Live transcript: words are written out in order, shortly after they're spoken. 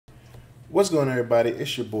What's going on, everybody?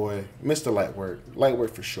 It's your boy, Mr. Lightwork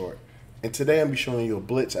for short. And today I'm be showing you a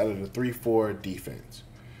blitz out of the 3-4 defense.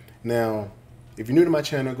 Now, if you're new to my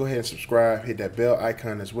channel, go ahead and subscribe, hit that bell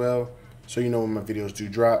icon as well, so you know when my videos do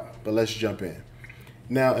drop. But let's jump in.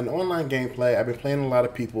 Now, in online gameplay, I've been playing a lot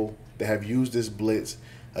of people that have used this blitz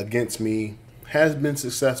against me, has been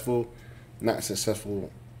successful, not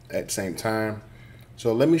successful at the same time.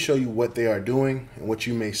 So let me show you what they are doing and what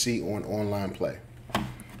you may see on online play.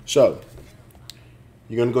 So,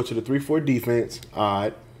 you're going to go to the 3-4 defense,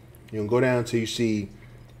 odd. You're going to go down until you see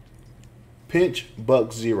pinch,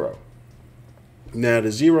 buck, 0. Now,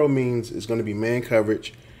 the 0 means it's going to be man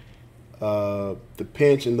coverage. The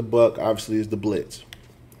pinch and the buck, obviously, is the blitz.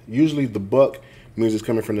 Usually, the buck means it's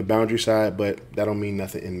coming from the boundary side, but that don't mean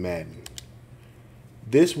nothing in Madden.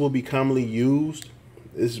 This will be commonly used.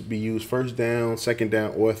 This will be used first down, second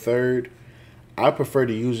down, or third. I prefer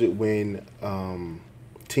to use it when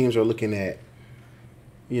teams are looking at,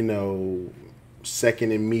 you know,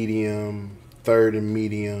 second and medium, third and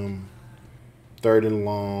medium, third and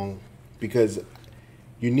long, because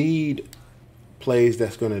you need plays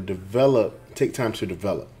that's going to take time to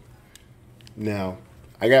develop. Now,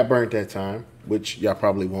 I got burnt that time, which y'all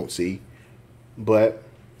probably won't see, but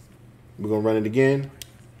we're going to run it again.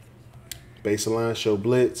 Baseline, show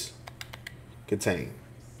blitz, contain.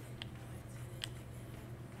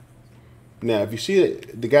 Now, if you see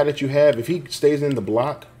the guy that you have, if he stays in the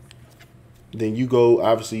block, then you go,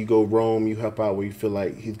 obviously you go roam, you help out where you feel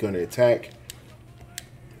like he's going to attack.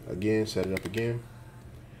 Again, set it up again.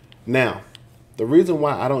 Now, the reason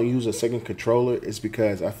why I don't use a second controller is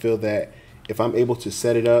because I feel that if I'm able to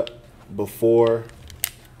set it up before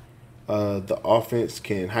the offense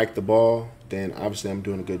can hike the ball, then obviously I'm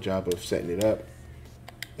doing a good job of setting it up.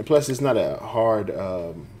 And plus, it's not a hard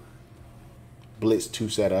blitz to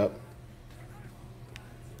set up.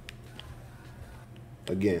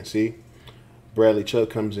 Again, see? Bradley Chubb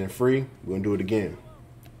comes in free. We're going to do it again.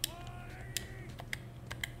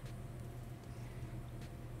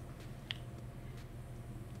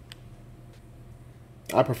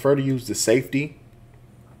 I prefer to use the safety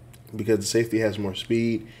because the safety has more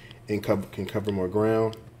speed and can cover more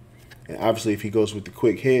ground. And obviously, if he goes with the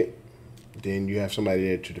quick hit, then you have somebody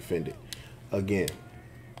there to defend it. Again.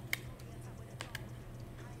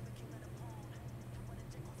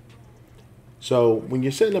 So when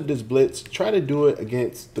you're setting up this blitz, try to do it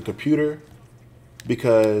against the computer,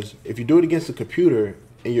 because if you do it against the computer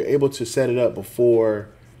and you're able to set it up before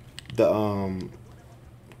the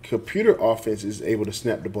computer offense is able to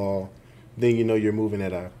snap the ball, then you know you're moving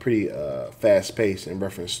at a pretty fast pace in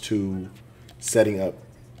reference to setting up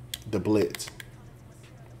the blitz.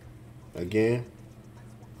 Again.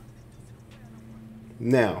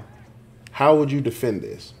 Now, how would you defend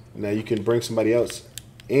this? Now, you can bring somebody else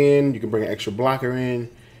in, you can bring an extra blocker in.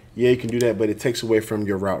 Yeah, you can do that, but it takes away from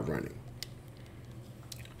your route running.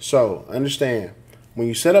 So, understand, when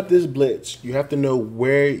you set up this blitz, you have to know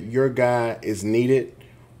where your guy is needed.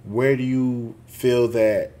 Where do you feel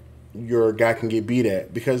that your guy can get beat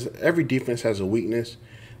at? Because every defense has a weakness,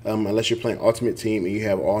 unless you're playing Ultimate Team and you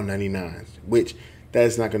have all 99s, which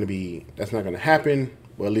that's not going to happen,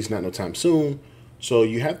 or at least not no time soon. So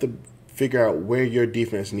you have to figure out where your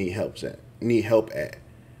defense need help at.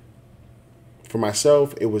 For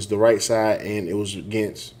myself, it was the right side, and it was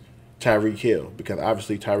against Tyreek Hill, because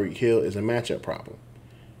obviously Tyreek Hill is a matchup problem.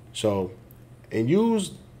 So, and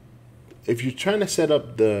if you're trying to set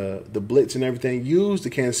up the blitz and everything, use the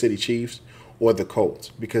Kansas City Chiefs or the Colts,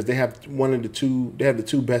 because they have the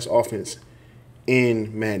two best offense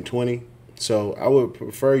in Madden 20. So I would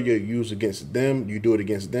prefer you use against them. You do it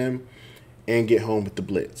against them and get home with the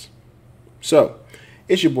blitz. So,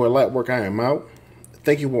 it's your boy Lightwork. I am out.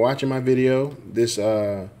 Thank you for watching my video. This is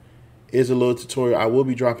a little tutorial. I will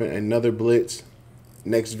be dropping another blitz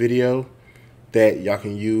next video that y'all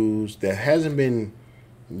can use that hasn't been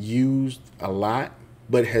used a lot,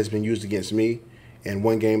 but has been used against me. And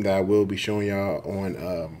one game that I will be showing y'all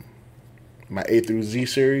on my A through Z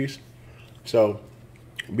series. So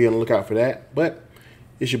be on the lookout for that. But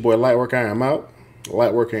it's your boy Lightwork. I am out.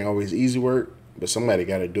 Light work ain't always easy work, but somebody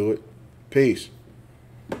got to do it. Peace.